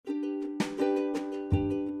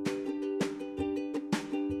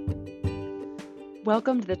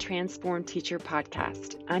Welcome to the Transform Teacher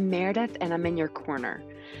Podcast. I'm Meredith and I'm in your corner.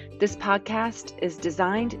 This podcast is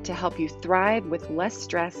designed to help you thrive with less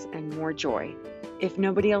stress and more joy. If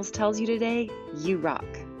nobody else tells you today, you rock.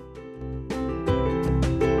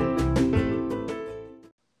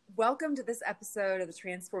 Welcome to this episode of the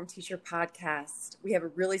Transform Teacher Podcast. We have a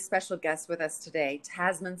really special guest with us today,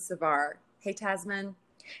 Tasmin Sabar. Hey, Tasmin.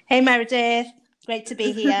 Hey, Meredith. Great to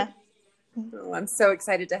be here. Oh, I'm so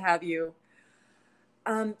excited to have you.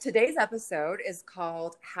 Today's episode is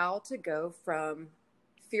called How to Go from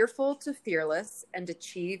Fearful to Fearless and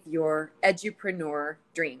Achieve Your Edupreneur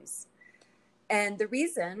Dreams. And the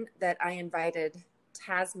reason that I invited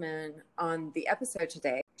Tasmin on the episode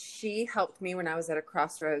today, she helped me when I was at a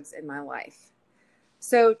crossroads in my life.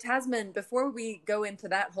 So Tasmin, before we go into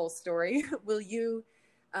that whole story, will you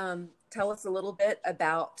tell us a little bit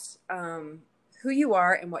about who you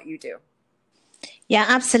are and what you do? Yeah,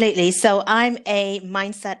 absolutely. So I'm a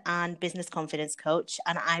mindset and business confidence coach,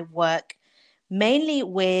 and I work mainly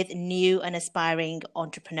with new and aspiring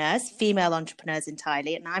entrepreneurs, female entrepreneurs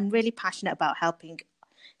entirely. And I'm really passionate about helping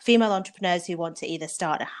female entrepreneurs who want to either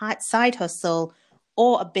start a side hustle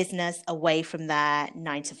or a business away from their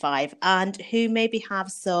 9 to 5, and who maybe have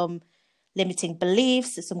some limiting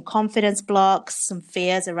beliefs, some confidence blocks, some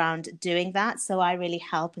fears around doing that. So I really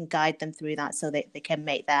help and guide them through that so that they can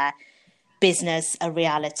make their business a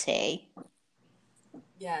reality.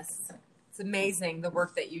 Yes, it's amazing the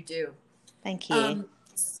work that you do. Thank you.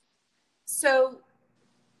 So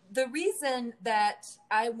the reason that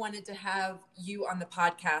I wanted to have you on the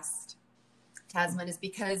podcast, Tasmin, is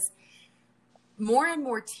because more and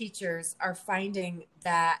more teachers are finding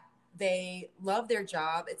that they love their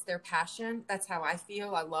job. It's their passion. That's how I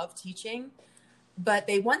feel. I love teaching, but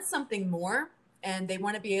they want something more. And they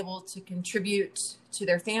want to be able to contribute to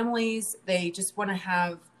their families. They just want to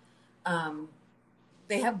have,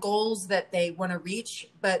 they have goals that they want to reach,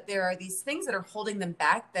 but there are these things that are holding them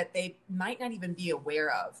back that they might not even be aware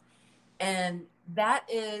of. And that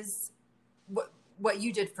is what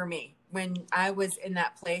you did for me when I was in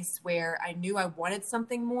that place where I knew I wanted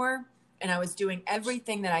something more and I was doing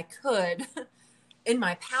everything that I could in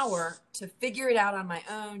my power to figure it out on my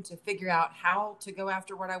own, to figure out how to go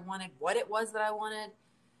after what I wanted, what it was that I wanted.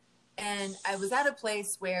 And I was at a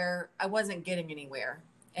place where I wasn't getting anywhere.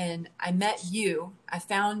 And I met you. I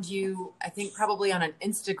found you, I think probably on an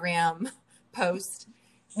Instagram post.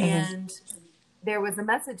 Mm-hmm. And there was a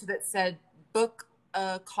message that said, book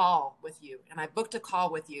a call with you. And I booked a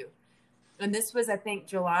call with you. And this was, I think,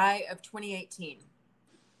 July of 2018.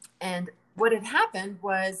 And what had happened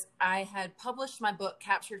was I had published my book,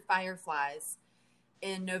 Captured Fireflies,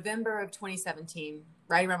 in November of 2017,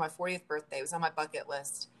 right around my 40th birthday. It was on my bucket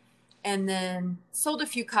list. And then sold a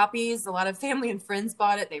few copies. A lot of family and friends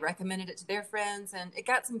bought it. They recommended it to their friends, and it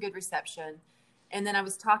got some good reception. And then I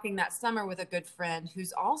was talking that summer with a good friend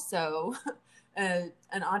who's also an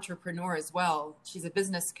entrepreneur as well. She's a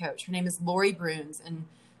business coach. Her name is Lori Bruns. And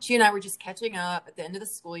she and I were just catching up at the end of the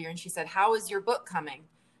school year. And she said, "How is your book coming?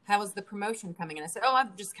 How is the promotion coming?" And I said, "Oh, I'm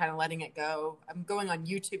just kind of letting it go. I'm going on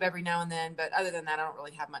YouTube every now and then, but other than that, I don't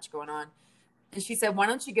really have much going on." And she said, "Why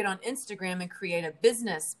don't you get on Instagram and create a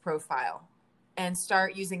business profile and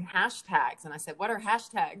start using hashtags?" And I said, "What are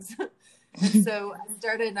hashtags?" And so I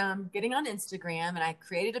started getting on Instagram, and I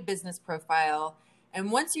created a business profile.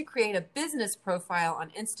 And once you create a business profile on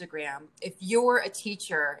Instagram, if you're a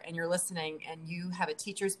teacher and you're listening and you have a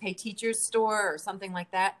Teachers Pay Teachers store or something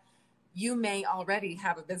like that, you may already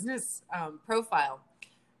have a business profile.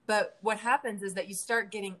 But what happens is that you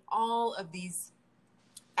start getting all of these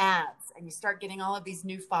ads and you start getting all of these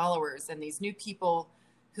new followers and these new people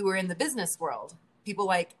who are in the business world. People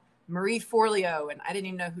like Marie Forleo, and I didn't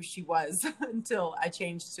even know who she was until I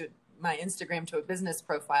changed to my Instagram to a business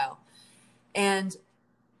profile. And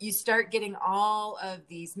you start getting all of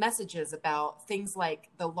these messages about things like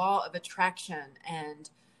the law of attraction and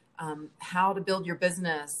how to build your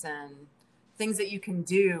business and things that you can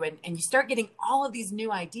do. And you start getting all of these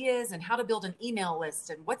new ideas and how to build an email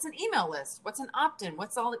list and what's an email list, what's an opt-in,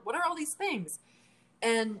 what are all these things.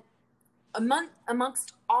 And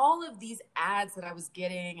amongst all of these ads that I was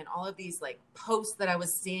getting and all of these like posts that I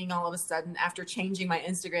was seeing all of a sudden after changing my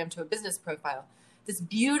Instagram to a business profile, this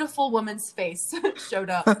beautiful woman's face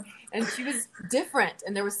showed up and she was different.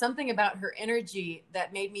 And there was something about her energy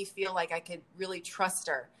that made me feel like I could really trust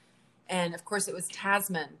her. And of course it was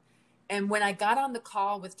Tasmin. And when I got on the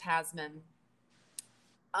call with Tasmin,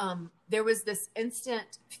 there was this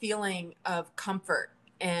instant feeling of comfort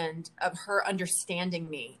and of her understanding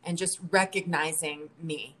me and just recognizing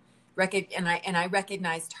me. And I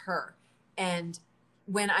recognized her. And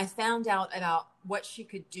when I found out about what she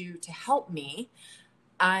could do to help me,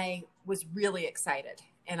 I was really excited.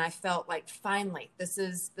 And I felt like, finally, this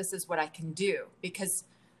is what I can do, because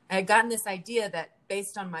I had gotten this idea that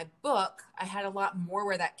based on my book, I had a lot more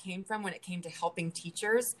where that came from when it came to helping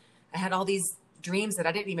teachers. I had all these dreams that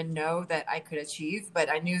I didn't even know that I could achieve, but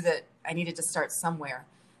I knew that I needed to start somewhere.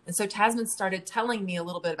 And so Tasmin started telling me a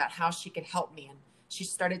little bit about how she could help me. And she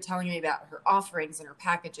started telling me about her offerings and her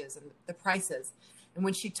packages and the prices. And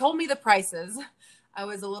when she told me the prices, I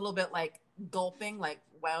was a little bit like gulping, like,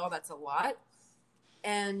 wow, that's a lot.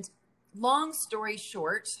 And long story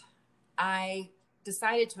short, I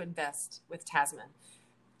decided to invest with Tasmin.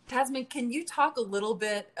 Tasmin, can you talk a little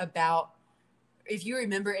bit about, if you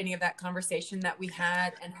remember any of that conversation that we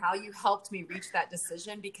had and how you helped me reach that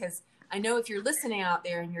decision? Because I know if you're listening out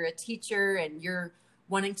there and you're a teacher and you're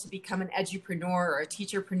wanting to become an edupreneur or a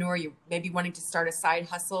teacherpreneur, you maybe wanting to start a side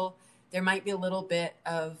hustle, there might be a little bit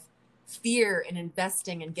of fear in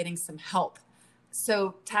investing and getting some help.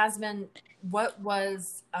 So Tasmin, what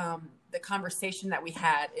was the conversation that we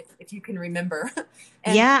had, if you can remember?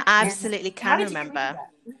 Yeah, And absolutely how can did you get remember.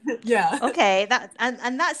 into that? Yeah. Okay,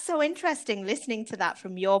 and that's so interesting listening to that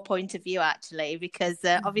from your point of view, actually, because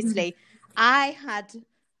obviously I had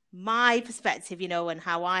my perspective, and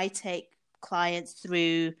how I take clients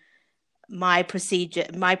through my procedure,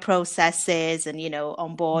 my processes, and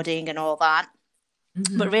onboarding and all that.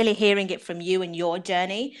 Mm-hmm. But really hearing it from you and your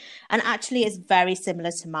journey, and actually is very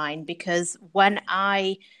similar to mine, because when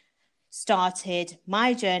I started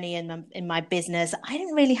my journey in my business, I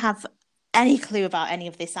didn't really have any clue about any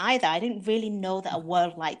of this either. I didn't really know that a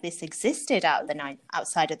world like this existed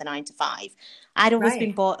outside of the 9 to 5. I'd always been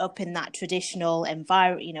Right. brought up in that traditional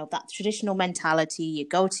environment, that traditional mentality. You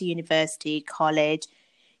go to university, college,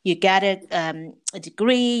 you get a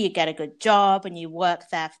degree, you get a good job, and you work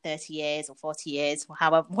there for 30 years or 40 years, or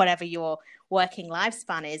however, whatever your working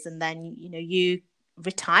lifespan is. And then, you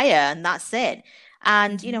retire and that's it.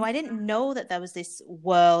 And, Mm-hmm. I didn't know that there was this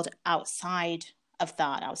world outside of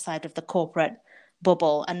that, outside of the corporate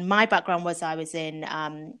bubble. And my background was I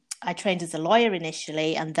trained as a lawyer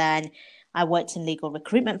initially, and then I worked in legal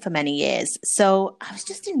recruitment for many years. So I was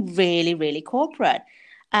just in really, really corporate.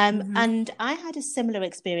 Mm-hmm. And I had a similar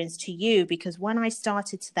experience to you, because when I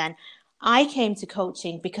started to then, I came to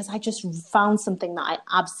coaching because I just found something that I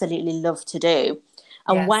absolutely love to do.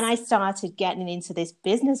 And when Yes. I started getting into this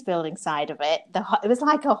business building side of it, it was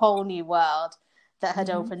like a whole new world that had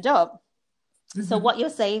Mm-hmm. opened up. So Mm-hmm. what you're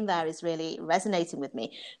saying there is really resonating with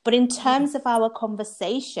me. But in Yeah. terms of our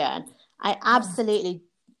conversation, I Yeah. absolutely,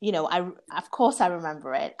 of course I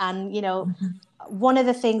remember it. And, Mm-hmm. one of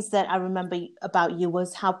the things that I remember about you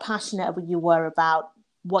was how passionate you were about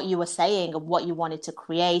what you were saying and what you wanted to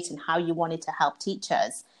create and how you wanted to help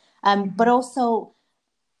teachers. But Mm-hmm. also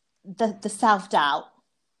the self-doubt,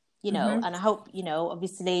 Mm-hmm. and I hope,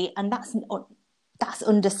 obviously, and that's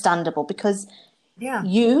understandable, because Yeah.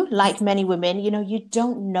 you, like many women, you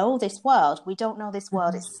don't know this world. We don't know this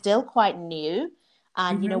world. Mm-hmm. It's still quite new.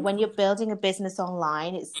 And, Mm-hmm. when you're building a business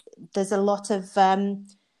online, there's a lot of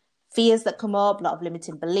fears that come up, a lot of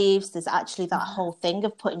limiting beliefs. There's actually that whole thing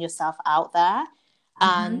of putting yourself out there,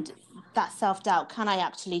 Mm-hmm. and that self-doubt. Can I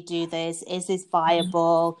actually do this? Is this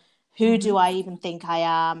viable? Who Mm-hmm. do I even think I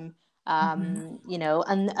am?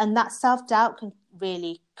 Mm-hmm. And that self-doubt can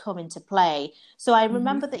really come into play. So I Mm-hmm.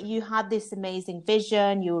 remember that you had this amazing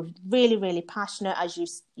vision. You were really, really passionate, as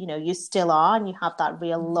you still are, and you have that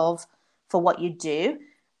real love for what you do.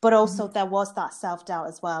 But also there was that self-doubt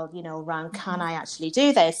as well, around, can I actually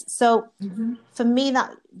do this? So Mm-hmm. for me, that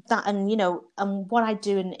and what I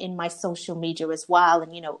do in my social media as well,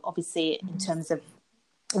 and obviously in terms of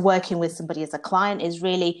working with somebody as a client, is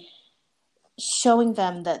really showing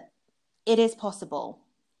them that it is possible,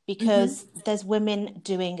 Mm-hmm. because there's women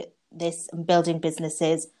doing this and building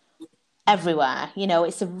businesses everywhere.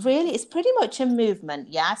 It's pretty much a movement.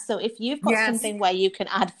 Yeah. So if you've got Yes. something where you can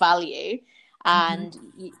add value,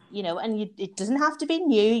 Mm-hmm. and it doesn't have to be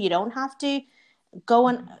new, you don't have to go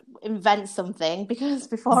and invent something, because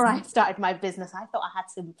before I started my business, I thought I had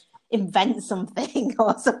to invent something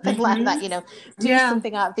or something like Mm-hmm. that, do Yeah.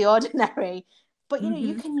 something out of the ordinary. But you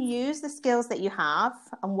Mm-hmm. can use the skills that you have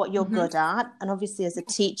and what you're Mm-hmm. good at. And obviously as a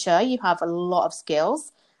teacher, you have a lot of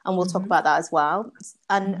skills, and we'll talk Mm-hmm. about that as well.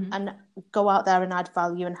 And Mm-hmm. go out there and add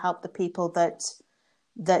value and help the people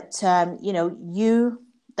you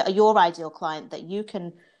that are your ideal client, that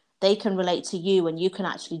they can relate to you, and you can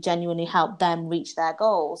actually genuinely help them reach their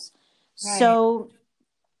goals. Right. So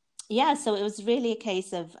yeah, so it was really a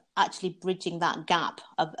case of actually bridging that gap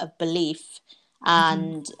of belief,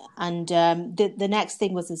 And the next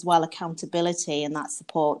thing was as well accountability and that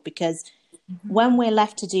support, because when we're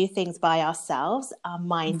left to do things by ourselves, our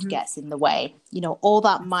mind gets in the way. All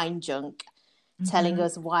that mind junk telling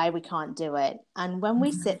us why we can't do it. And when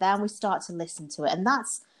we sit there and we start to listen to it, and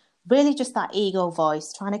that's really just that ego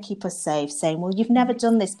voice trying to keep us safe, saying, well, you've never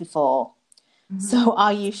done this before. So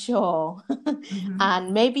are you sure?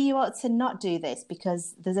 And maybe you ought to not do this,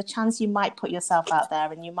 because there's a chance you might put yourself out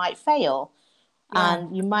there and you might fail. Yeah.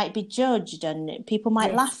 And you might be judged and people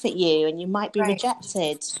might Yes. laugh at you and you might be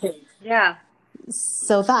rejected. Yeah.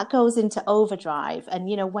 So that goes into overdrive. And,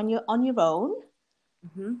 when you're on your own,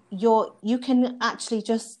 you can actually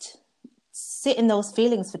just sit in those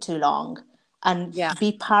feelings for too long and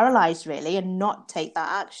be paralyzed, really, and not take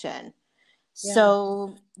that action. Yeah.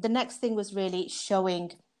 So the next thing was really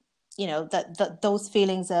showing, that those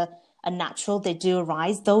feelings are natural. They do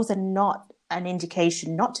arise. Those are not an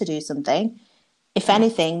indication not to do something. If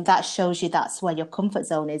anything, that shows you that's where your comfort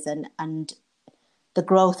zone is, and the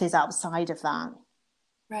growth is outside of that.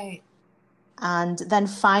 Right. And then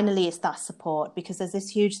finally, it's that support, because there's this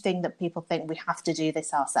huge thing that people think we have to do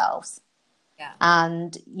this ourselves. Yeah.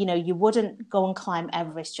 And, you wouldn't go and climb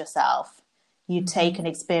Everest yourself. You'd take an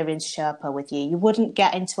experienced Sherpa with you. You wouldn't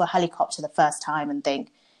get into a helicopter the first time and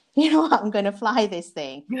think, I'm going to fly this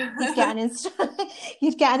thing. You'd get an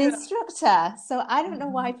instructor. So I don't know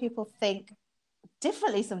why people think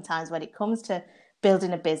differently sometimes when it comes to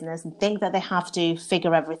building a business and think that they have to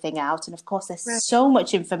figure everything out. And of course, there's so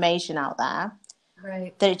much information out there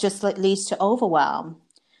that it just leads to overwhelm.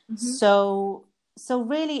 So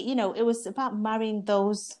really, it was about marrying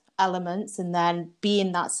those elements and then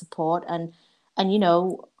being that support and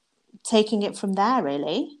taking it from there,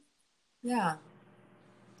 really. Yeah.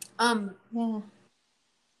 One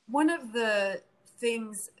of the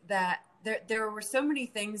things that there were so many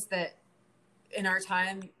things that in our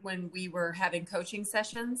time when we were having coaching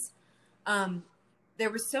sessions, there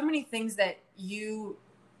were so many things that you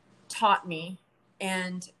taught me.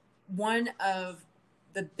 And one of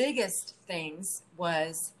the biggest things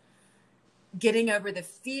was getting over the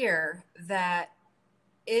fear that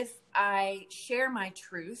if I share my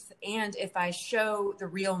truth and if I show the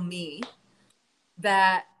real me,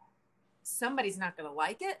 that somebody's not going to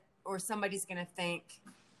like it, or somebody's going to think,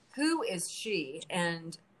 who is she?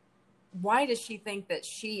 And why does she think that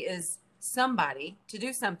she is somebody to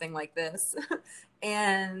do something like this?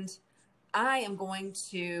 And I am going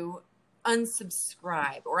to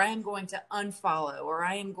unsubscribe, or I am going to unfollow, or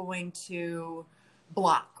I am going to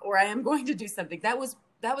block, or I am going to do something. That was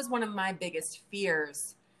one of my biggest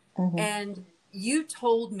fears. And you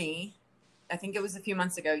told me, I think it was a few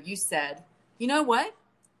months ago, you said, you know what?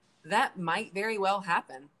 That might very well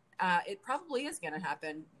happen. It probably is going to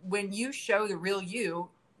happen. When you show the real you,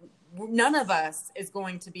 none of us is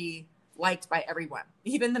going to be liked by everyone.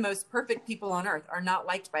 Even the most perfect people on earth are not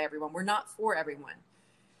liked by everyone. We're not for everyone.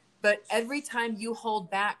 But every time you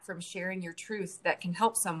hold back from sharing your truth that can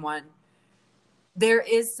help someone, there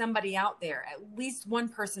is somebody out there, at least one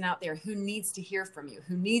person out there who needs to hear from you,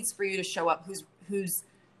 who needs for you to show up, who's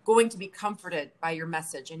going to be comforted by your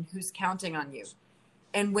message and who's counting on you.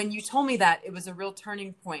 And when you told me that, it was a real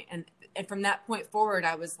turning point. And from that point forward,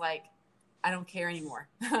 I was like, I don't care anymore.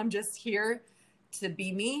 I'm just here to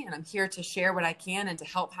be me, and I'm here to share what I can and to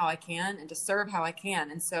help how I can and to serve how I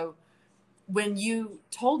can. And so when you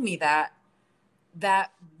told me that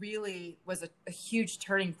really was a huge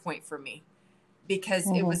turning point for me,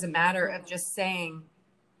 because it was a matter of just saying,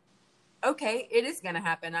 okay, it is going to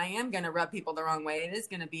happen. I am going to rub people the wrong way. It is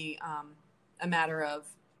going to be a matter of,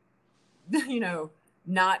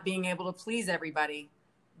 not being able to please everybody.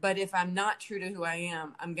 But if I'm not true to who I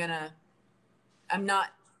am, I'm going to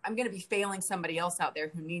be failing somebody else out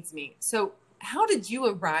there who needs me. So how did you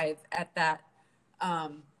arrive at that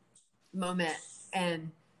moment?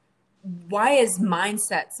 And why is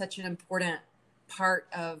mindset such an important part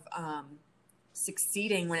of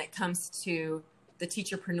succeeding when it comes to the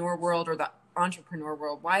teacherpreneur world or the entrepreneur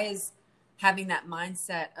world? Why is having that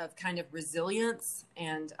mindset of kind of resilience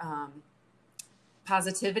and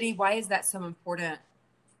positivity, why is that so important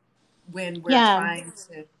when we're trying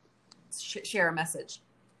to share a message?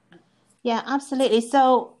 Yeah, absolutely.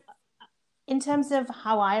 So in terms of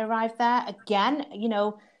how I arrived there, again,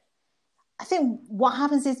 I think what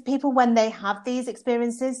happens is people, when they have these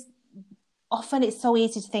experiences, often it's so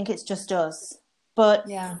easy to think it's just us. But,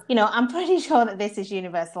 I'm pretty sure that this is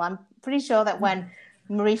universal. I'm pretty sure that when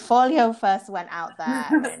Marie Forleo first went out there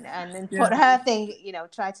and put her thing,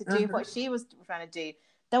 tried to do what she was trying to do,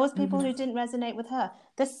 there was people who didn't resonate with her.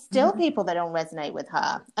 There's still people that don't resonate with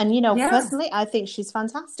her. And, personally, I think she's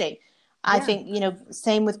fantastic. I think,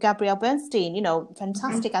 same with Gabrielle Bernstein,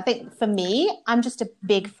 fantastic. I think for me, I'm just a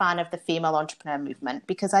big fan of the female entrepreneur movement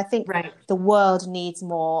because I think Right. the world needs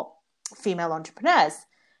more female entrepreneurs.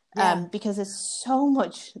 Yeah. Because there's so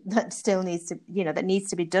much that still needs to, that needs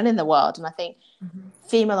to be done in the world. And I think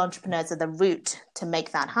female entrepreneurs are the route to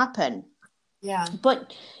make that happen. Yeah.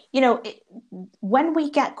 But, when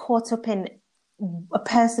we get caught up in a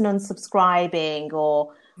person unsubscribing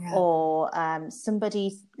or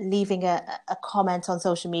somebody leaving a comment on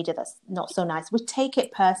social media that's not so nice, we take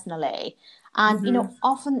it personally. And,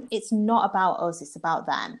 often it's not about us, it's about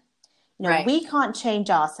them. Right. We can't change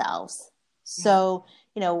ourselves. So,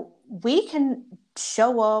 we can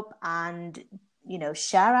show up and,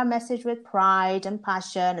 share our message with pride and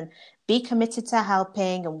passion and be committed to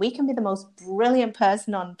helping. And we can be the most brilliant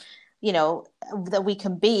person on, that we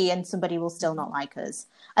can be, and somebody will still not like us.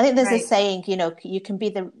 I think there's a saying, you can be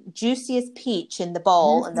the juiciest peach in the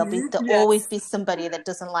bowl and there'll always be somebody that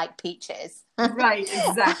doesn't like peaches. Right,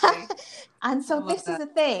 exactly. And so this is a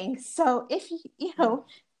thing. So if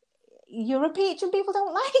you're a peach and people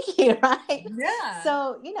don't like you, right? Yeah.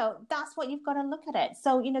 So, that's what you've got to look at it.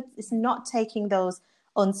 So, it's not taking those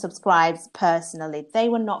unsubscribes personally. They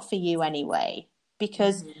were not for you anyway,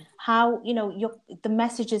 because how, the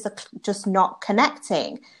messages are just not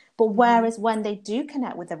connecting. But whereas when they do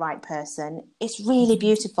connect with the right person, it's really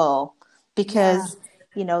beautiful because,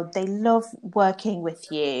 they love working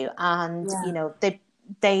with you and,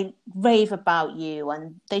 they rave about you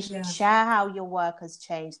and they share how your work has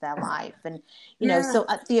changed their life. And, so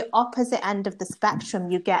at the opposite end of the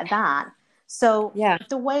spectrum, you get that. So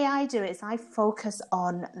the way I do it is I focus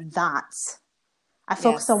on that. I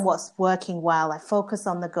focus on what's working well. I focus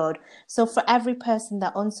on the good. So for every person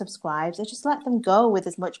that unsubscribes, I just let them go with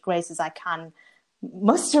as much grace as I can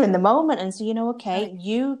muster in the moment. And so, okay,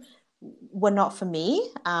 you were not for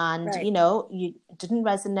me and, you didn't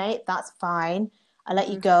resonate. That's fine. I let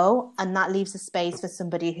you go, and that leaves a space for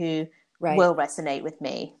somebody who will resonate with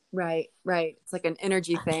me. Right. It's like an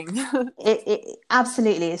energy thing. It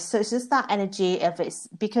absolutely is. So it's just that energy of it,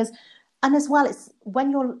 because, and as well, it's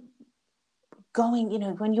when you're going,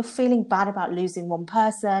 when you're feeling bad about losing one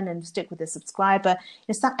person and stick with a subscriber,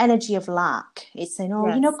 it's that energy of lack. It's saying,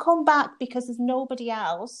 come back because there's nobody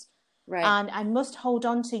else, and I must hold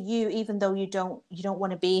on to you even though you don't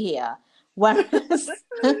want to be here. Whereas,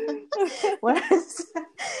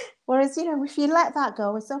 if you let that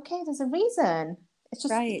go, it's okay. There's a reason. It's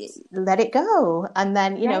just let it go, and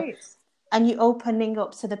then and you opening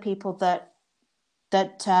up to the people that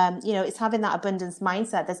it's having that abundance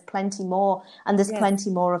mindset. There's plenty more, and there's plenty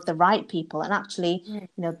more of the right people. And actually,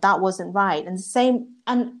 that wasn't right. And the same,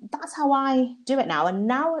 and that's how I do it now. And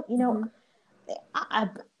now,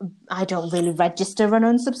 I don't really register and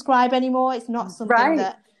unsubscribe anymore. It's not something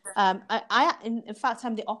that. In fact,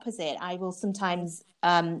 I'm the opposite. I will sometimes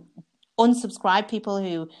unsubscribe people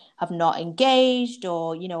who have not engaged,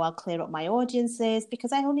 or I'll clear up my audiences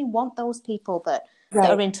because I only want those people that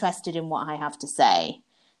are interested in what I have to say.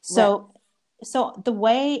 So the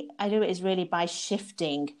way I do it is really by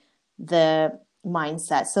shifting the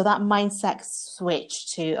mindset. So that mindset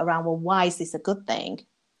switch to around, well, why is this a good thing?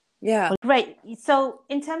 Yeah. Well, great. So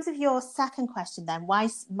in terms of your second question then, why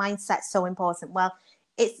is mindset so important? Well,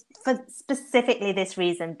 it's for specifically this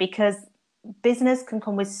reason, because business can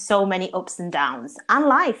come with so many ups and downs, and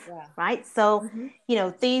life, right? So,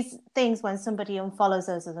 these things, when somebody unfollows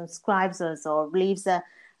us or unsubscribes us or leaves a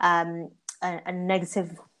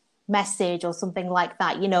negative message or something like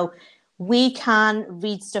that, we can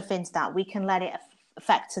read stuff into that. We can let it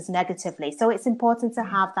affect us negatively. So it's important to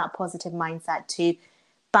have that positive mindset to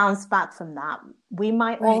bounce back from that. We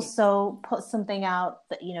might also put something out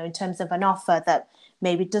that, in terms of an offer that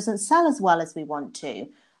maybe doesn't sell as well as we want to,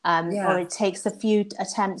 or it takes a few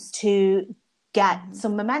attempts to get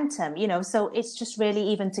some momentum, so it's just really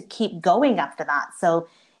even to keep going after that. So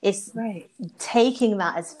it's taking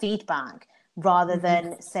that as feedback rather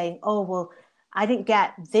than saying, oh, well, I didn't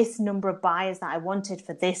get this number of buyers that I wanted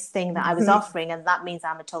for this thing that I was offering, and that means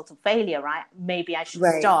I'm a total failure, right? Maybe I should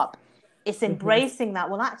stop. It's embracing that,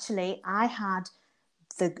 well, actually, I had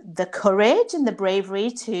the courage and the bravery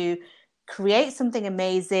to create something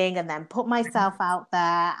amazing and then put myself out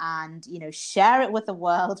there and, share it with the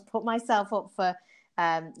world, put myself up for,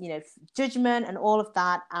 judgment and all of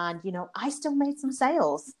that. And, I still made some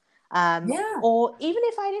sales. Or even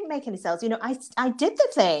if I didn't make any sales, I did the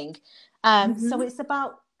thing. So it's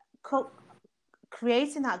about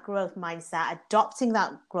creating that growth mindset, adopting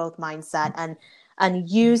that growth mindset, and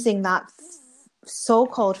using that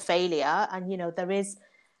so-called failure. And, there is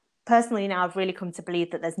personally now I've really come to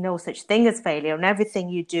believe that there's no such thing as failure, and everything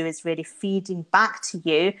you do is really feeding back to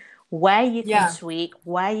you where you can tweak,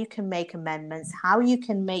 where you can make amendments, how you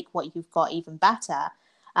can make what you've got even better.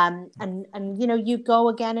 And you know, you go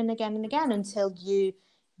again and again and again until you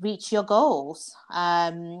reach your goals.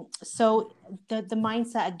 So the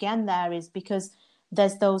mindset again there is because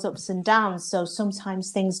there's those ups and downs. So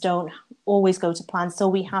sometimes things don't always go to plan. So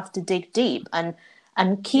we have to dig deep and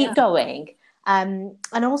keep going. And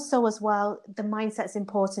also as well, the mindset's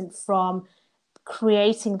important from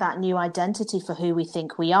creating that new identity for who we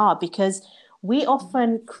think we are, because we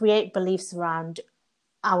often create beliefs around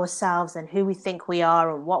ourselves and who we think we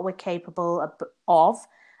are and what we're capable of.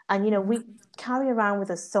 And, you know, we carry around with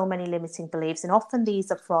us so many limiting beliefs. And often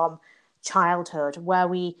these are from childhood, where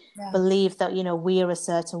we believe that, you know, we are a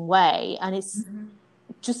certain way. And it's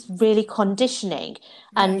just really conditioning.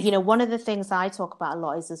 And, you know, one of the things I talk about a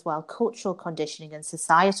lot is as well cultural conditioning and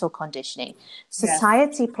societal conditioning.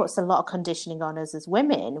 Society puts a lot of conditioning on us as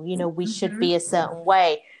women. You know, we should be a certain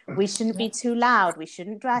way. We shouldn't be too loud. We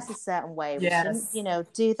shouldn't dress a certain way. We shouldn't, you know,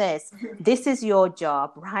 do this. This is your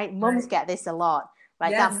job, right? Mums get this a lot,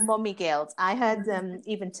 right? That mummy guilt. I heard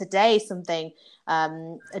even today something,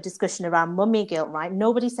 a discussion around mummy guilt, right?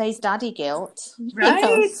 Nobody says daddy guilt. Right,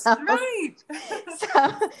 You know, so, right.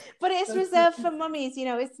 so, but it's reserved for mummies. You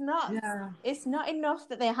know, it's not enough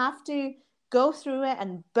that they have to go through it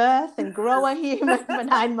and birth and grow a human for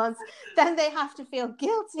 9 months. Then they have to feel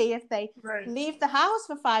guilty if they leave the house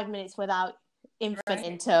for 5 minutes without infant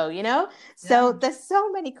in tow, you know? So there's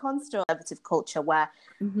so many conservative culture where,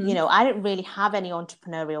 you know, I didn't really have any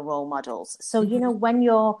entrepreneurial role models. So, you know, when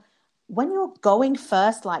you're going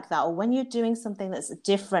first like that, or when you're doing something that's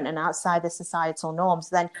different and outside the societal norms,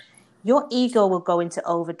 then your ego will go into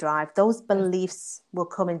overdrive. Those beliefs will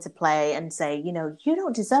come into play and say, you know, you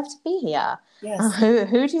don't deserve to be here.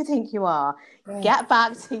 Who do you think you are? Get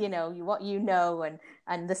back to, you know, what you know,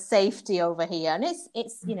 and the safety over here. And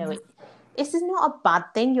it's you know, this is not a bad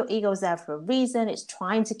thing. Your ego's there for a reason. It's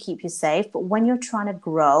trying to keep you safe. But when you're trying to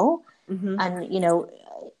grow, and, you know,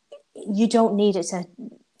 you don't need it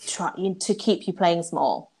to keep you playing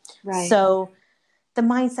small. So the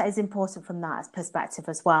mindset is important from that perspective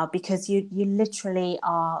as well, because you literally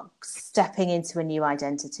are stepping into a new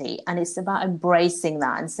identity, and it's about embracing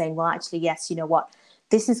that and saying, well, actually, yes, you know what,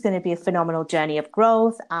 this is going to be a phenomenal journey of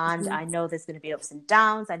growth, and I know there's going to be ups and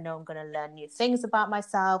downs. I know I'm going to learn new things about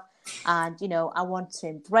myself, and, you know, I want to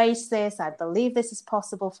embrace this. I believe this is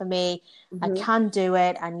possible for me. I can do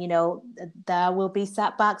it, and, you know, there will be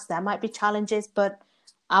setbacks, there might be challenges, but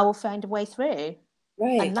I will find a way through.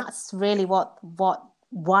 And that's really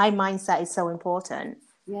why mindset is so important.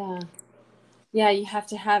 Yeah, you have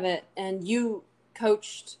to have it. And you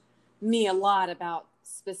coached me a lot about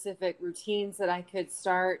specific routines that I could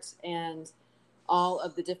start and all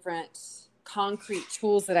of the different concrete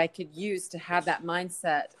tools that I could use to have that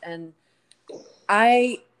mindset. And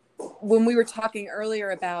when we were talking earlier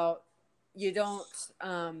about you don't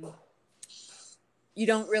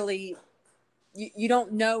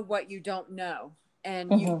know what you don't know.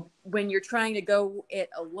 And when you're trying to go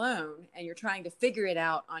it alone and you're trying to figure it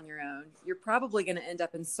out on your own, you're probably going to end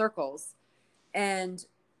up in circles. And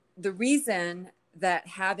the reason that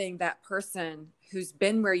having that person who's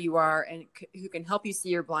been where you are and who can help you see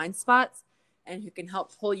your blind spots and who can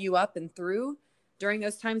help pull you up and through during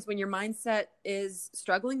those times when your mindset is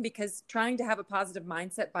struggling, because trying to have a positive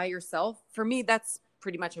mindset by yourself, for me, that's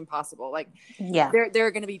pretty much impossible. Like, there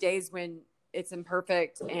are going to be days when it's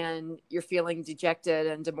imperfect and you're feeling dejected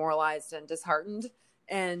and demoralized and disheartened.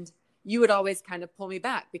 And you would always kind of pull me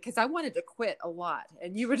back because I wanted to quit a lot.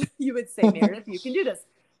 And you would say, Meredith, you can do this.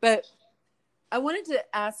 But I wanted to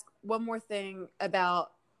ask one more thing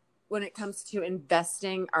about when it comes to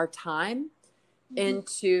investing our time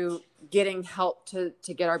into getting help to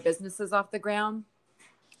get our businesses off the ground.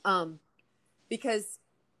 Because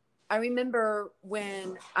I remember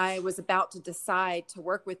when I was about to decide to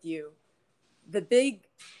work with you, the big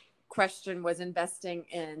question was investing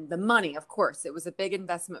in the money. Of course, it was a big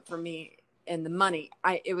investment for me in the money.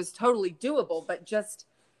 It was totally doable, but just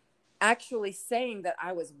actually saying that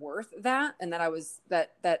I was worth that, and that I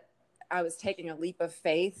was taking a leap of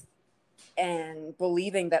faith and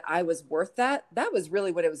believing that I was worth that was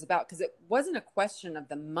really what it was about. Because it wasn't a question of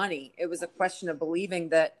the money. It was a question of believing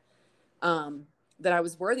that that I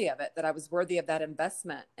was worthy of it, that I was worthy of that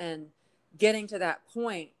investment. And getting to that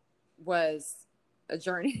point was a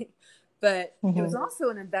journey, but it was also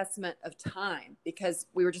an investment of time, because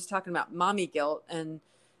we were just talking about mommy guilt, and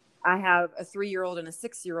I have a 3-year-old and a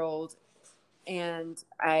 6-year-old, and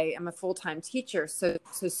I am a full-time teacher. So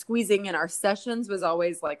squeezing in our sessions was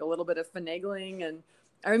always like a little bit of finagling. And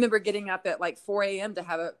I remember getting up at like 4 a.m. to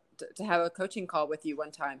have a coaching call with you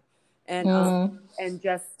one time, and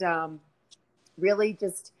just really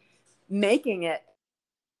just making it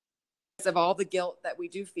of all the guilt that we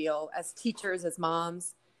do feel as teachers, as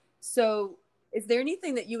moms. So is there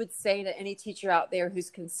anything that you would say to any teacher out there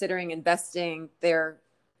who's considering investing their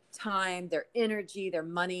time, their energy, their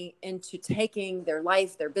money into taking their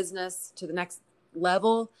life, their business to the next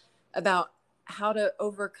level, about how to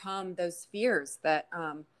overcome those fears that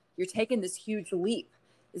you're taking this huge leap?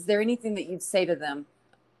 Is there anything that you'd say to them?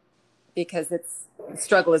 Because the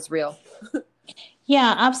struggle is real.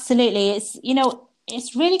 Yeah, absolutely. It's,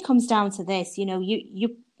 it really comes down to this, you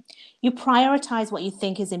prioritize what you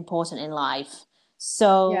think is important in life.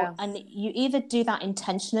 So, Yeah. and you either do that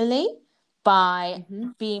intentionally by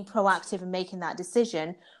Mm-hmm. being proactive and making that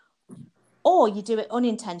decision, or you do it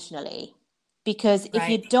unintentionally. Because if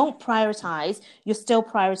you Right. don't prioritize, you're still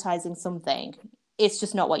prioritizing something. It's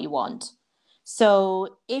just not what you want.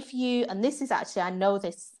 So if you, and this is actually, I know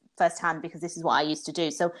this firsthand because this is what I used to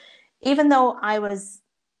do. So even though I was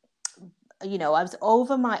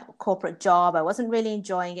over my corporate job, I wasn't really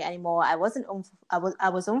enjoying it anymore. I was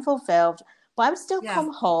unfulfilled, but I would still Yeah.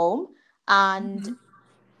 come home and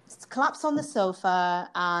Mm-hmm. collapse on the sofa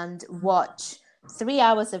and watch 3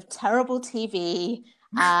 hours of terrible TV.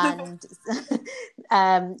 And,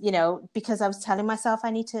 because I was telling myself I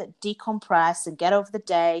need to decompress and get over the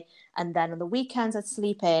day. And then on the weekends, I'd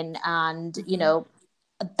sleep in. And, Mm-hmm.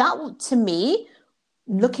 that to me,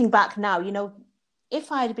 looking back now,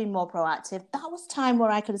 if I had been more proactive, that was time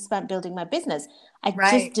where I could have spent building my business. I just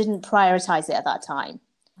Right. didn't prioritize it at that time.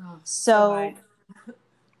 Oh, so right.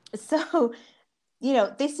 So, so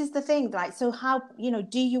this is the thing, like, so how,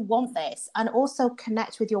 do you want this? And also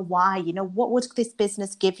connect with your why. What would this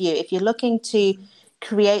business give you? If you're looking to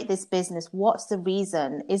create this business, what's the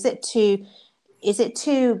reason? Is it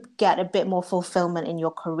to get a bit more fulfillment in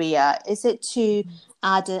your career? Is it to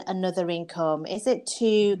add another income? Is it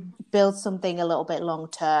to build something a little bit long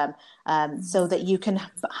term, so that you can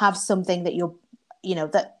have something that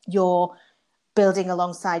you're building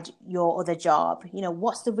alongside your other job?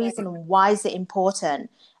 What's the Right. reason and why is it important?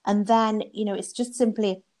 And then, it's just simply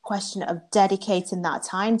a question of dedicating that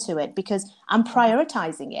time to it, because I'm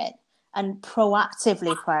prioritizing it and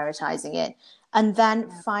proactively prioritizing it. And then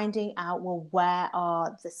finding out, well, where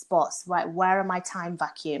are the spots, right? Where are my time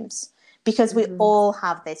vacuums? Because we Mm-hmm. all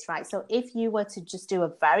have this, right? So if you were to just do a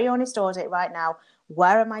very honest audit right now,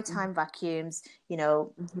 where are my time vacuums?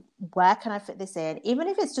 Where can I fit this in? Even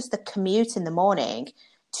if it's just the commute in the morning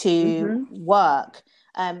to Mm-hmm. work.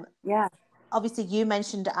 Yeah. Obviously, you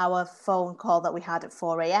mentioned our phone call that we had at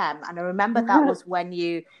 4 a.m. And I remember that was when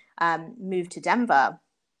you moved to Denver,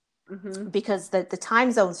 Mm-hmm. because the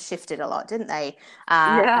time zones shifted a lot, didn't they?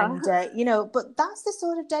 Yeah. But that's the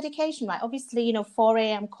sort of dedication, right? Obviously, 4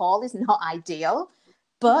 a.m. call is not ideal,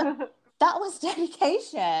 but that was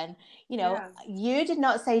dedication. Yeah. You did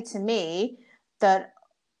not say to me that.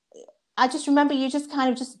 I just remember you just kind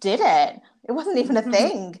of just did it. It wasn't even a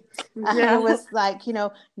thing. And it Yeah. was like,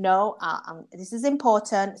 no, this is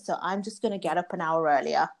important. So I'm just going to get up an hour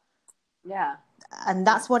earlier. Yeah. And Yeah.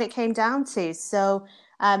 that's what it came down to. So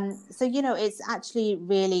it's actually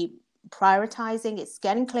really prioritizing, it's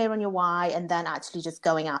getting clear on your why, and then actually just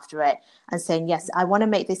going after it and saying, yes, I want to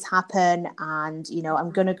make this happen. And,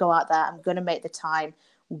 I'm going to go out there, I'm going to make the time.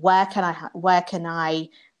 Where can I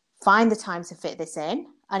find the time to fit this in?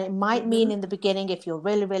 And it might mean Mm-hmm. in the beginning, if you're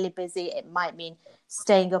really, really busy, it might mean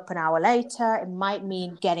staying up an hour later. It might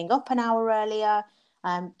mean getting up an hour earlier.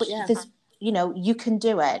 But Yeah. you can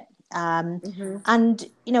do it. Mm-hmm. And,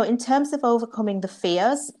 in terms of overcoming the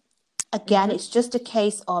fears, again, Mm-hmm. it's just a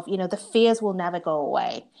case of, the fears will never go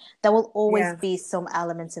away. There will always Yeah. be some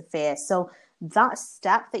element of fear. So that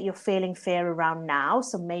step that you're feeling fear around now,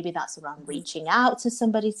 so maybe that's around reaching out to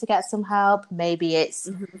somebody to get some help. Maybe it's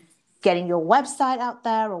Mm-hmm. getting your website out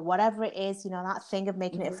there or whatever it is, that thing of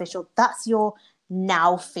making it Mm-hmm. official. That's your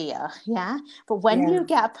now fear. Yeah. But when Yeah. you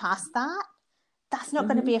get past that, that's not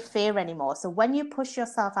going to Mm-hmm. be a fear anymore. So when you push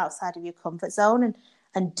yourself outside of your comfort zone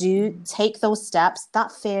and do take those steps,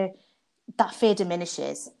 that fear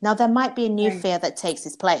diminishes. Now there might be a new Right. fear that takes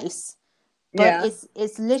its place, but Yeah.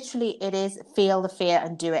 it's literally, it is feel the fear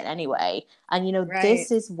and do it anyway. And Right.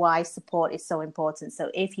 this is why support is so important.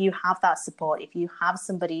 So if you have that support, if you have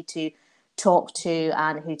somebody to talk to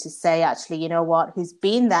and who to say, actually, who's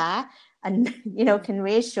been there and can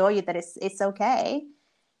reassure you that it's okay,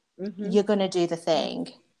 Mm-hmm. you're going to do the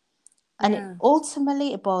thing. And Yeah.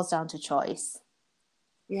 ultimately, it boils down to choice.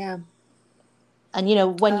 Yeah. And, you know,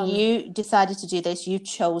 when Um, you decided to do this, you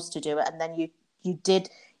chose to do it. And then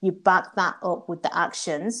you backed that up with the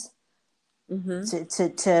actions mm-hmm,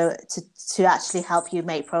 to actually help you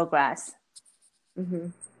make progress. mm-hmm.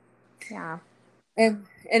 Yeah. And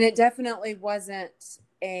it definitely wasn't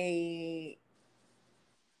a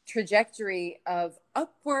trajectory of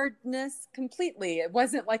upwardness completely. It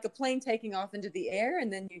wasn't like a plane taking off into the air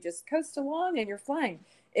and then you just coast along and you're flying.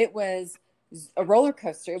 It was a roller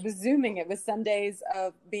coaster. It was zooming. It was some days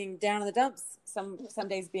of being down in the dumps, some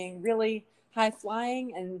days being really high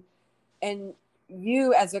flying, and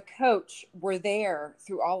you as a coach were there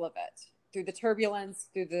through all of it, through the turbulence,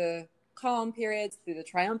 through the calm periods, through the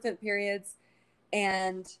triumphant periods.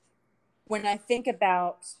 And when I think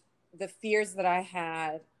about the fears that I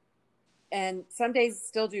had, and some days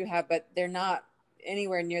still do have, but they're not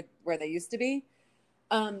anywhere near where they used to be.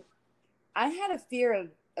 Um, I had a fear of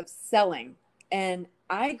selling, and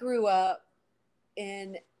I grew up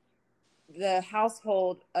in the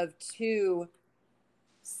household of two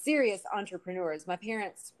serious entrepreneurs. My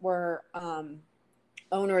parents were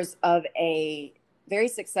owners of a very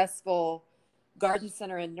successful garden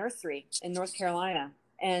center and nursery in North Carolina.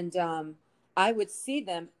 And I would see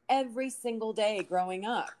them every single day growing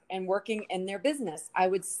up and working in their business. I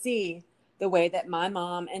would see the way that my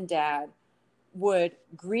mom and dad would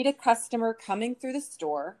greet a customer coming through the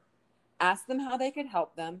store, ask them how they could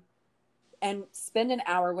help them, and spend an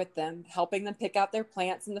hour with them, helping them pick out their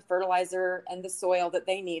plants and the fertilizer and the soil that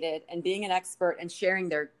they needed, and being an expert and sharing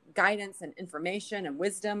their guidance and information and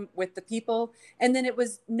wisdom with the people. And then it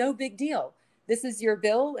was no big deal. This is your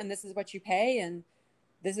bill and this is what you pay and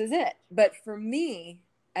this is it. But for me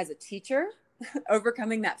as a teacher,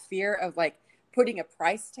 overcoming that fear of like putting a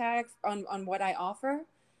price tag on what I offer,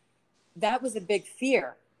 that was a big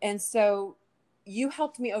fear. And so you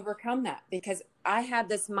helped me overcome that, because I had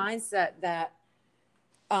this mindset that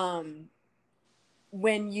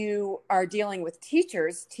when you are dealing with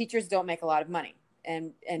teachers don't make a lot of money,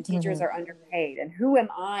 and teachers Mm-hmm. are underpaid. And who am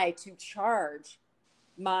I to charge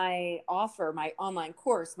my offer, my online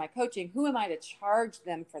course, my coaching? Who am I to charge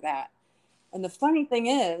them for that? And the funny thing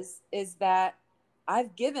is that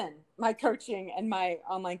I've given my coaching and my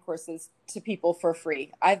online courses to people for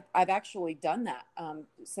free. I've actually done that.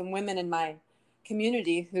 Some women in my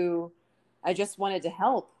community who I just wanted to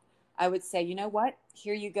help, I would say, you know what?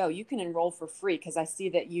 Here you go. You can enroll for free because I see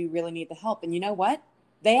that you really need the help. And you know what?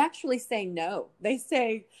 They actually say no. They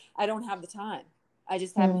say, I don't have the time. I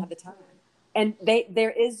just haven't had the time. And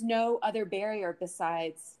there is no other barrier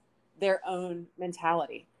besides their own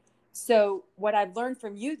mentality. So what I've learned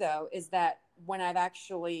from you, though, is that when I've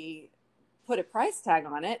actually put a price tag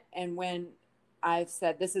on it, and when I've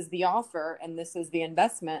said this is the offer and this is the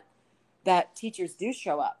investment, that teachers do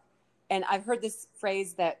show up. And I've heard this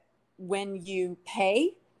phrase that when you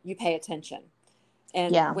pay attention.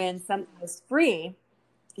 And Yeah. when something is free,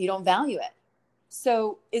 you don't value it.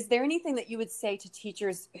 So is there anything that you would say to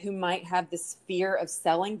teachers who might have this fear of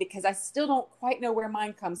selling? Because I still don't quite know where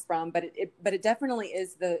mine comes from, but it definitely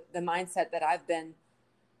is the mindset that I've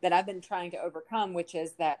been trying to overcome, which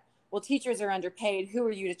is that, well, teachers are underpaid. Who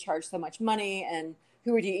are you to charge so much money? And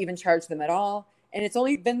who would you even charge them at all? And it's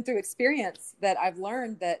only been through experience that I've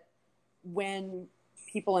learned that when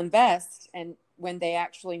people invest and when they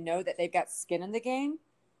actually know that they've got skin in the game,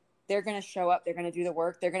 they're going to show up, they're going to do the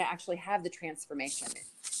work, they're going to actually have the transformation.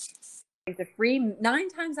 The free, 9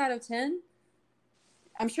 times out of 10,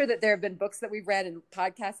 I'm sure that there have been books that we've read and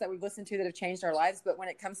podcasts that we've listened to that have changed our lives. But when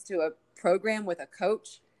it comes to a program with a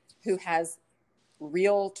coach who has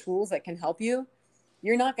real tools that can help you,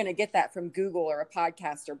 you're not going to get that from Google or a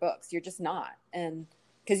podcast or books. You're just not. And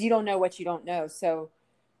because you don't know what you don't know. So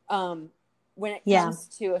when it Yeah. comes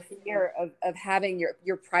to a fear of having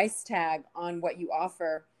your price tag on what you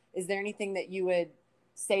offer, is there anything that you would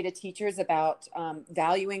say to teachers about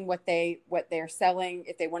valuing what they're selling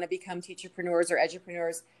if they want to become teacherpreneurs or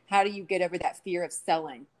edupreneurs? How do you get over that fear of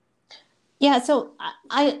selling? Yeah, so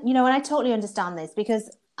and I totally understand this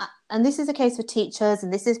because, and this is a case for teachers,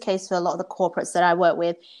 and this is a case for a lot of the corporates that I work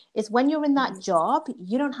with, is when you're in that job,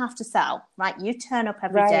 you don't have to sell, right? You turn up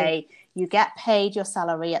every Right. day, you get paid your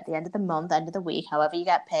salary at the end of the month, end of the week, however you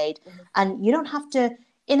get paid, and you don't have to,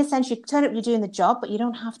 in a sense, you turn up, you're doing the job, but you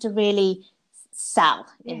don't have to really sell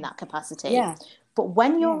in that capacity. Yeah. But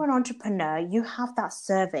when Yeah. you're an entrepreneur, you have that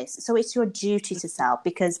service, so it's your duty to sell,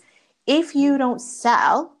 because if you don't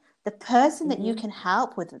sell, the person that you Mm-hmm. can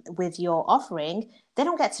help with your offering, they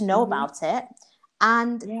don't get to know Mm-hmm. about it,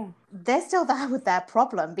 and Yeah. they're still there with their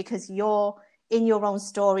problem because you're in your own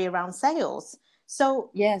story around sales. So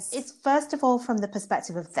Yes. it's first of all from the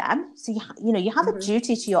perspective of them. So, you have a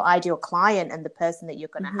duty to your ideal client and the person that you're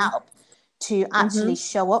going to help to actually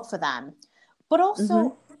show up for them, but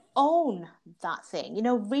also own that thing,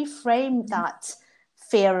 reframe that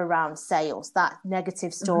fear around sales, that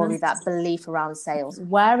negative story, that belief around sales.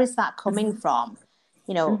 Where is that coming from?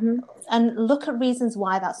 And look at reasons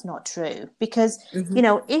why that's not true. Because,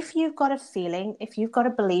 if you've got a feeling, if you've got a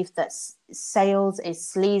belief that sales is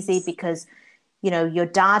sleazy because, your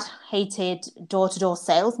dad hated door-to-door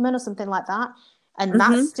salesmen or something like that, and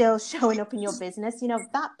that's still showing up in your business,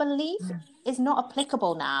 that belief is not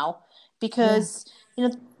applicable now because,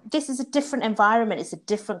 this is a different environment. It's a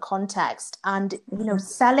different context. And,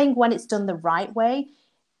 selling when it's done the right way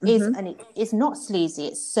is not sleazy.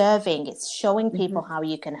 It's serving. It's showing people how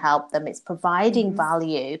you can help them. It's providing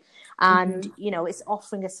value, and it's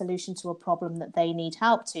offering a solution to a problem that they need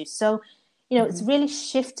help to. So, it's really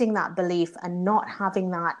shifting that belief and not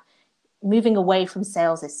having that moving away from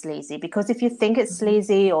sales is sleazy. Because if you think it's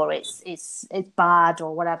sleazy or it's bad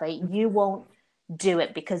or whatever, you won't do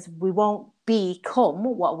it because we won't become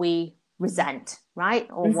what we resent, right?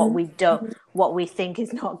 Or what we think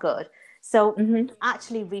is not good. So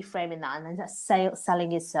actually reframing that, and then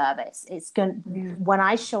selling is service. It's going when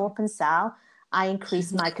I show up and sell, I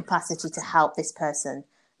increase my capacity to help this person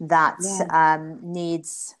that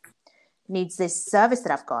needs this service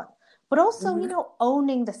that I've got. But also,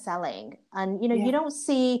 owning the selling. And, you don't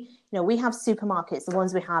see, we have supermarkets, the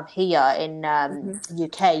ones we have here in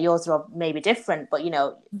UK, yours are maybe different, but,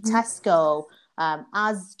 Tesco,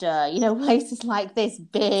 Asda, places like this,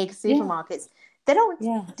 big supermarkets, they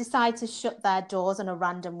don't decide to shut their doors on a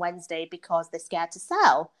random Wednesday because they're scared to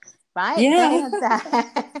sell, right? They are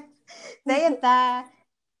there. They are there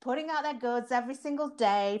putting out their goods every single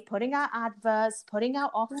day, putting out adverts, putting out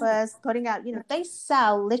offers, putting out, they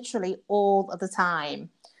sell literally all of the time.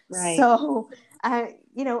 Right. So,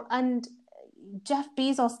 and Jeff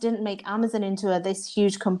Bezos didn't make Amazon into this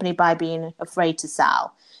huge company by being afraid to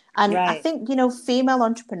sell. And I think, female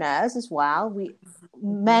entrepreneurs as well,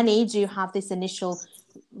 many do have this initial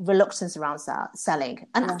reluctance around selling.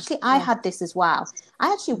 And actually, I had this as well.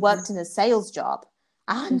 I actually worked in a sales job.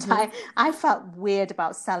 And I felt weird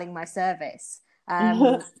about selling my service.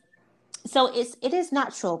 So it is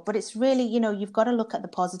natural, but it's really, you've got to look at the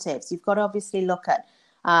positives. You've got to obviously look at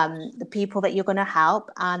the people that you're going to help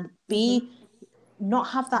and not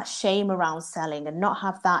have that shame around selling and not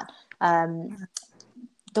have that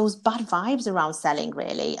those bad vibes around selling,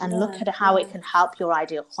 really, and look at how it can help your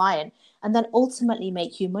ideal client and then ultimately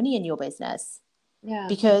make you money in your business.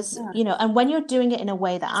 Because and when you're doing it in a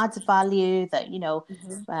way that adds value, that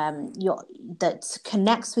that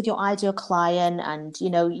connects with your ideal client, and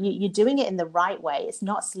you're doing it in the right way, it's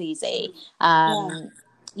not sleazy.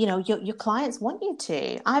 Your clients want you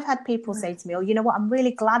to. I've had people say to me, "Oh, you know what? I'm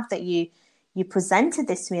really glad that you presented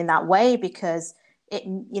this to me in that way because it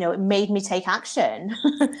it made me take action.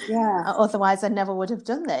 Otherwise, I never would have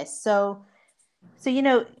done this." So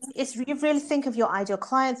it's you really think of your ideal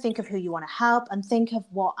client, think of who you want to help, and think of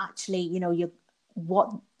what actually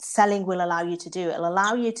what selling will allow you to do. It'll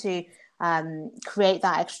allow you to create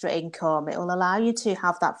that extra income. It will allow you to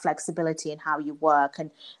have that flexibility in how you work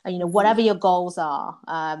and whatever your goals are.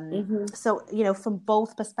 So from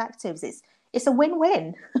both perspectives, it's a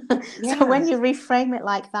win-win. So when you reframe it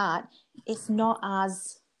like that, it's not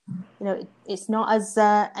as it's not as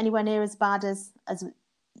anywhere near as bad as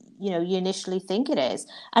you initially think it is.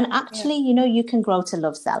 And actually, you can grow to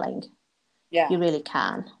love selling. You really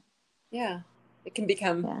can. It can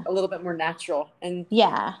become a little bit more natural, and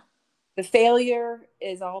the failure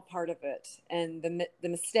is all part of it, and the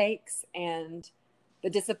mistakes and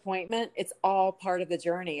the disappointment, it's all part of the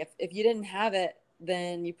journey. If you didn't have it,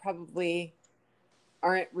 then you probably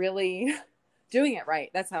aren't really doing it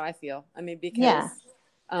right. That's how I feel. I mean, because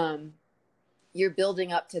you're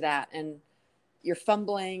building up to that, and you're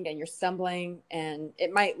fumbling and you're stumbling, and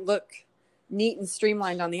it might look neat and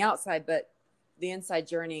streamlined on the outside, but the inside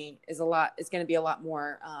journey is going to be a lot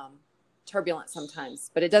more turbulent sometimes.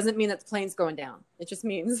 But it doesn't mean that the plane's going down. It just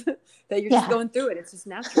means that you're just going through it. It's just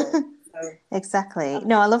natural. So, exactly.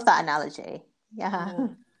 No, I love that analogy.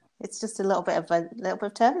 It's just a little bit of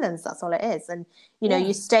turbulence. That's all it is. And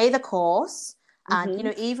you stay the course,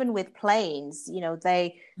 and even with planes,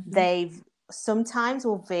 they've sometimes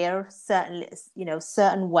will veer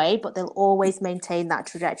certain way, but they'll always maintain that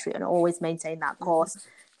trajectory and always maintain that course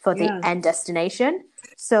for the end destination.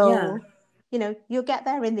 So you'll get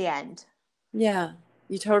there in the end.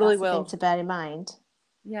 You totally will. That's a thing to bear in mind.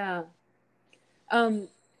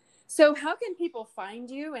 So how can people find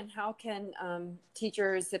you, and how can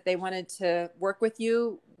teachers, if they wanted to work with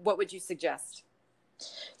you, what would you suggest?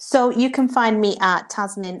 So you can find me at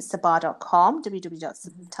tasminsabar.com,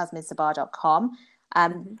 www.tasminsabar.com.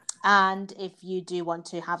 And if you do want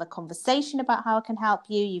to have a conversation about how I can help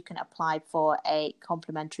you, you can apply for a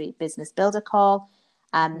complimentary business builder call.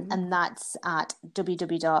 And that's at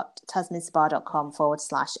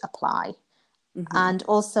www.tasminsabar.com/apply. And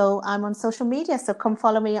also I'm on social media. So come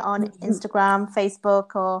follow me on Instagram,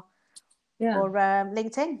 Facebook, or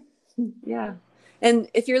LinkedIn. Yeah. And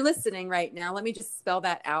if you're listening right now, let me just spell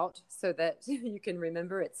that out so that you can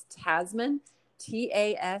remember. It's Tasmin,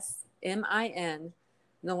 Tasmin, and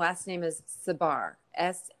the last name is Sabar,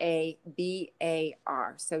 Sabar.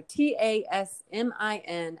 So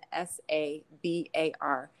Tasmin,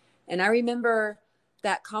 Sabar. And I remember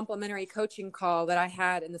that complimentary coaching call that I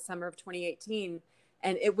had in the summer of 2018,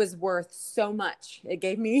 and it was worth so much. It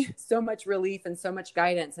gave me so much relief and so much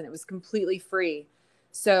guidance, and it was completely free.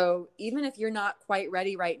 So even if you're not quite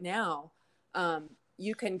ready right now,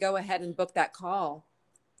 you can go ahead and book that call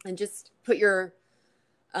and just put your,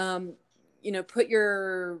 put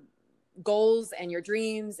your goals and your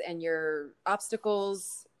dreams and your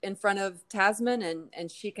obstacles in front of Tasmin,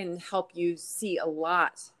 and she can help you see a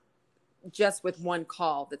lot just with one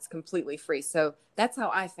call that's completely free. So that's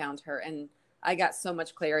how I found her. And I got so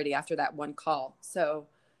much clarity after that one call. So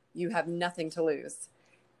you have nothing to lose.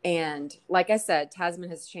 And like I said, Tasmin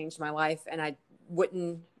has changed my life, and I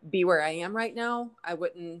wouldn't be where I am right now. I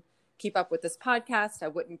wouldn't keep up with this podcast. I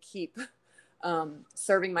wouldn't keep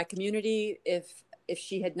serving my community if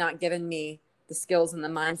she had not given me the skills and the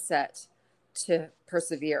mindset to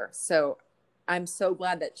persevere. So I'm so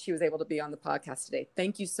glad that she was able to be on the podcast today.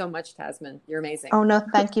 Thank you so much, Tasmin. You're amazing. Oh, no,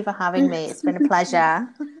 thank you for having me. It's been a pleasure.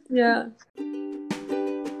 Yeah.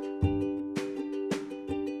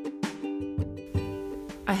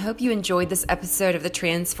 I hope you enjoyed this episode of the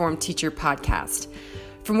Transformed Teacher podcast.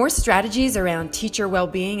 For more strategies around teacher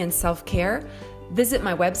well-being and self-care, visit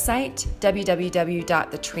my website,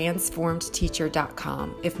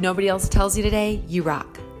 www.thetransformedteacher.com. If nobody else tells you today, you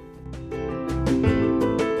rock.